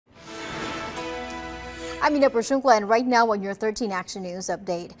I'm Ina Prashungla, and right now on your 13 Action News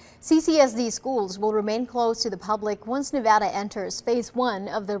update. CCSD schools will remain closed to the public once Nevada enters phase 1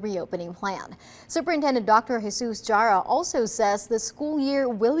 of the reopening plan. Superintendent Dr. Jesus Jara also says the school year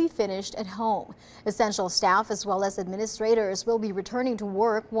will be finished at home. Essential staff as well as administrators will be returning to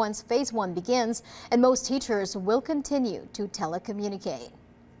work once phase 1 begins, and most teachers will continue to telecommunicate.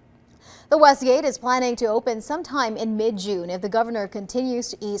 The Westgate is planning to open sometime in mid-June if the governor continues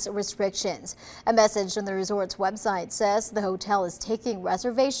to ease restrictions. A message on the resort's website says the hotel is taking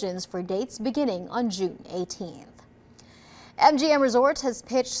reservations for dates beginning on June 18th. MGM Resorts has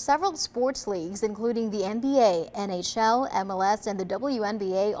pitched several sports leagues, including the NBA, NHL, MLS, and the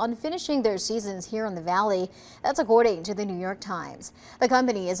WNBA, on finishing their seasons here in the Valley. That's according to the New York Times. The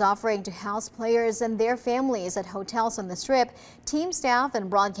company is offering to house players and their families at hotels on the Strip. Team staff and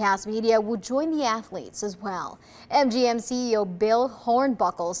broadcast media will join the athletes as well. MGM CEO Bill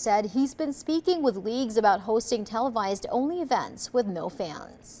Hornbuckle said he's been speaking with leagues about hosting televised-only events with no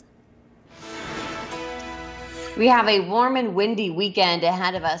fans. We have a warm and windy weekend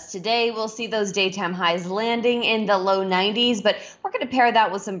ahead of us. Today, we'll see those daytime highs landing in the low 90s, but we're going to pair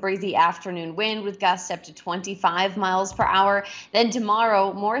that with some breezy afternoon wind with gusts up to 25 miles per hour. Then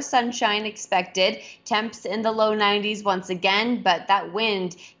tomorrow, more sunshine expected. Temps in the low 90s once again, but that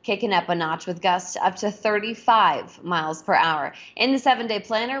wind kicking up a notch with gusts up to 35 miles per hour. In the 7-day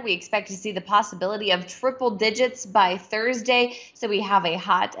planner, we expect to see the possibility of triple digits by Thursday, so we have a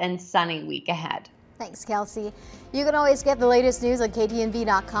hot and sunny week ahead. Thanks, Kelsey. You can always get the latest news on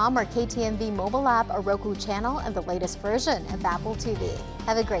KTNV.com or KTNV mobile app, or Roku channel, and the latest version of Apple TV.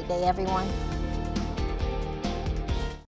 Have a great day, everyone.